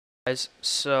Guys,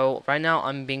 so right now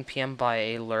I'm being PM'd by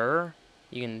a lure.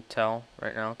 You can tell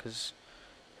right now because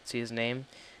see his name.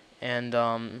 And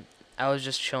I was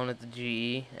just chilling at the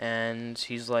GE, and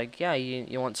he's like, "Yeah,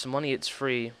 you want some money? It's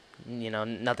free. You know,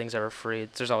 nothing's ever free.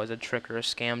 There's always a trick or a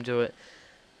scam to it."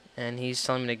 And he's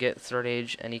telling me to get third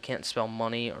age, and he can't spell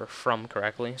money or from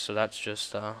correctly, so that's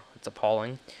just it's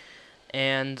appalling.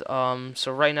 And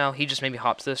so right now he just made me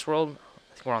hop to this world.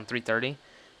 I think we're on 3:30.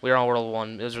 We were on World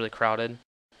 1. It was really crowded.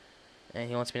 And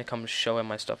he wants me to come show him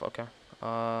my stuff. Okay.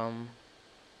 The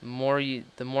more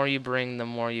you bring, the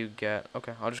more you get.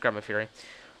 Okay, I'll just grab my Fury.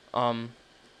 Um,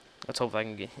 let's hope I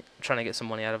can get. I'm trying to get some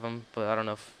money out of him, but I don't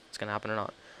know if it's gonna happen or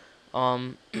not.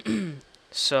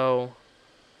 So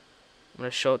I'm gonna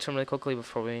show it to him really quickly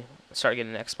before we start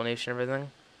getting an explanation of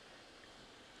everything.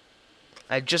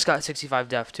 I just got 65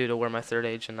 def too to wear my third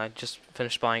age, and I just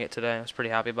finished buying it today. I was pretty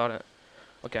happy about it.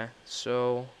 Okay,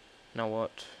 so now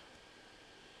what?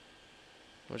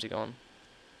 Where's he going?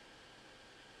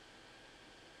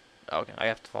 Okay, I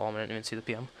have to follow him. I didn't even see the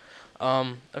PM.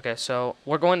 Okay, so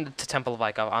we're going to Temple of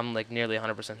Ikov. I'm like nearly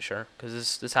 100% sure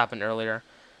because this happened earlier,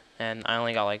 and I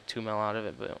only got like 2 mil out of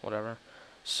it, but whatever.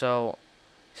 So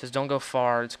he says don't go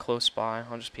far. It's close by.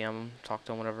 I'll just PM him, talk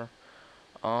to him, whatever.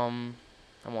 I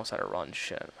almost had to run.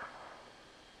 Shit.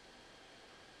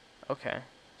 Okay,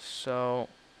 so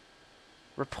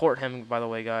report him, by the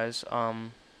way, guys.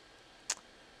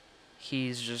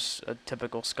 He's just a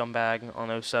typical scumbag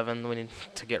on 07. We need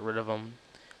to get rid of him.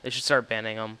 They should start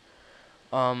banning him.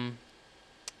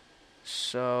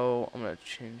 So I'm gonna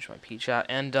change my P chat,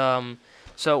 and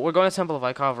so we're going to Temple of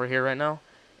Ikov. We're here right now,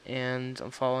 and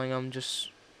I'm following him, just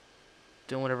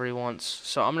doing whatever he wants.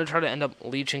 So I'm gonna try to end up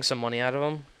leeching some money out of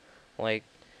him, like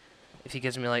if he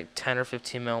gives me like 10 or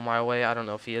 15 mil my way. I don't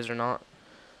know if he is or not.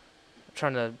 I'm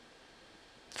trying to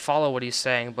follow what he's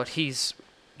saying, but his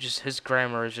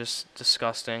grammar is just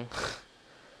disgusting.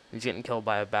 He's getting killed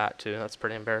by a bat too. That's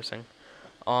pretty embarrassing.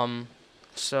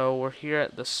 So we're here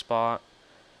at the spot.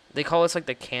 They call this like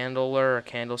the candle lure or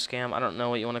candle scam. I don't know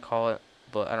what you want to call it,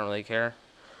 but I don't really care.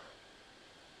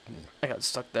 I got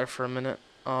stuck there for a minute.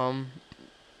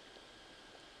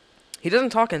 He doesn't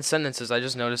talk in sentences. I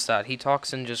just noticed that. He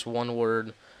talks in just one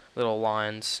word, little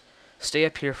lines. Stay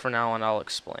up here for now and I'll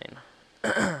explain.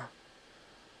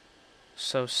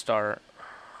 So start.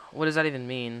 What does that even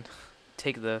mean?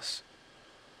 Take this.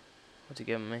 What's he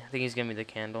giving me? I think he's giving me the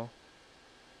candle.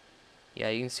 Yeah,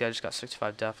 you can see I just got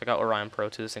 65 def. I got Orion Pro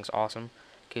too. This thing's awesome.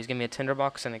 Okay, he's giving me a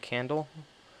tinderbox and a candle.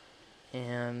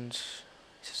 And it's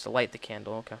just to light the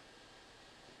candle. Okay.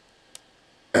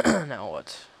 Now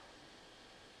what?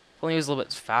 If only he was a little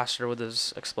bit faster with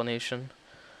his explanation.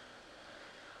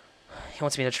 He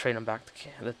wants me to trade him back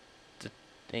the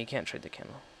you can't trade the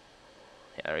candle.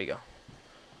 Yeah, there you go.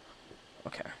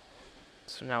 Okay.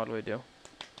 So now what do we do?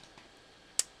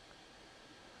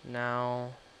 Now,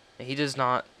 he does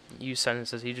not use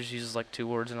sentences. He just uses like 2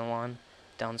 words in a line.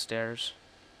 Downstairs.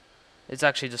 It's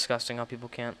actually disgusting how people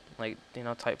can't, like, you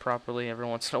know, type properly every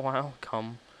once in a while.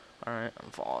 Come. Alright,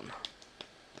 I'm falling.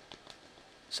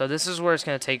 So this is where it's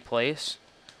going to take place.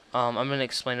 I'm going to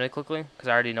explain it quickly, because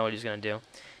I already know what he's going to do.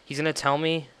 He's going to tell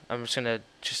me, I'm just going to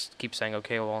keep saying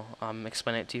okay while I'm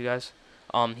explaining it to you guys.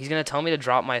 He's going to tell me to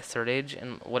drop my third age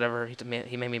and whatever he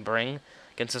made me bring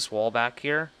against this wall back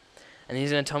here. And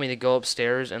he's going to tell me to go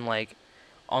upstairs and, like,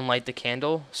 unlight the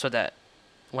candle so that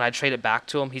when I trade it back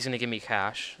to him, he's going to give me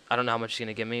cash. I don't know how much he's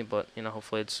going to give me, but, you know,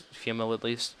 hopefully it's a few mil at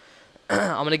least.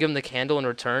 I'm going to give him the candle in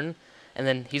return, and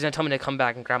then he's going to tell me to come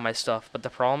back and grab my stuff. But the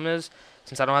problem is,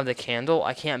 since I don't have the candle,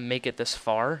 I can't make it this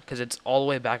far because it's all the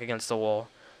way back against the wall.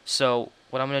 So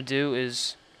what I'm going to do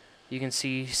is, you can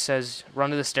see he says,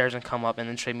 run to the stairs and come up, and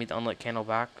then trade me the unlit candle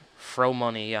back. Throw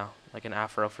money, yeah, like an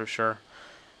afro for sure.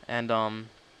 And I'm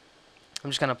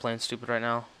just kind of playing stupid right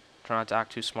now. Try not to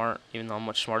act too smart, even though I'm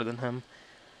much smarter than him.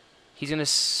 He's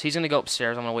gonna go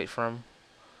upstairs. I'm gonna wait for him.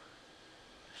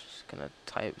 Just gonna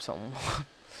type something.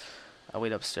 I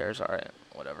wait upstairs. All right,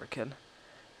 whatever, kid.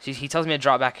 He tells me to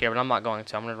drop back here, but I'm not going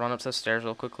to. I'm gonna run up the stairs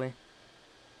real quickly.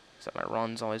 Except my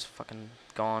run's always fucking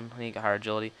gone. I need to get higher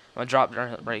agility. I'm gonna drop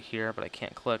right here, but I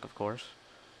can't click, of course.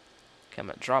 Okay, I'm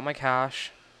gonna drop my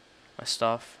cash, my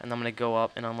stuff, and I'm gonna go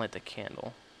up and unlight the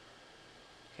candle.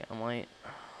 Okay, unlight.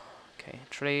 Okay,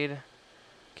 trade,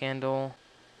 candle.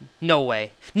 No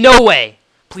way. No way!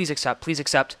 Please accept, please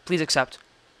accept, please accept.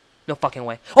 No fucking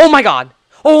way. Oh my god!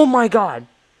 Oh my god!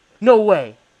 No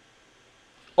way!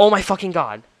 Oh my fucking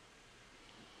god!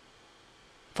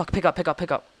 Fuck, pick up, pick up,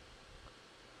 pick up.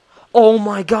 Oh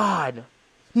my god!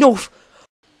 No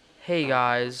Hey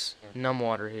guys,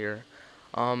 Numbwater here.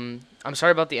 I'm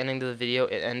sorry about the ending to the video.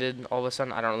 It ended all of a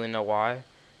sudden. I don't really know why.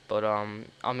 But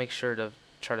I'll make sure to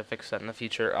try to fix that in the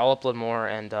future. I'll upload more,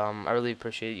 and I really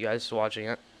appreciate you guys watching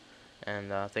it. And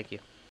thank you.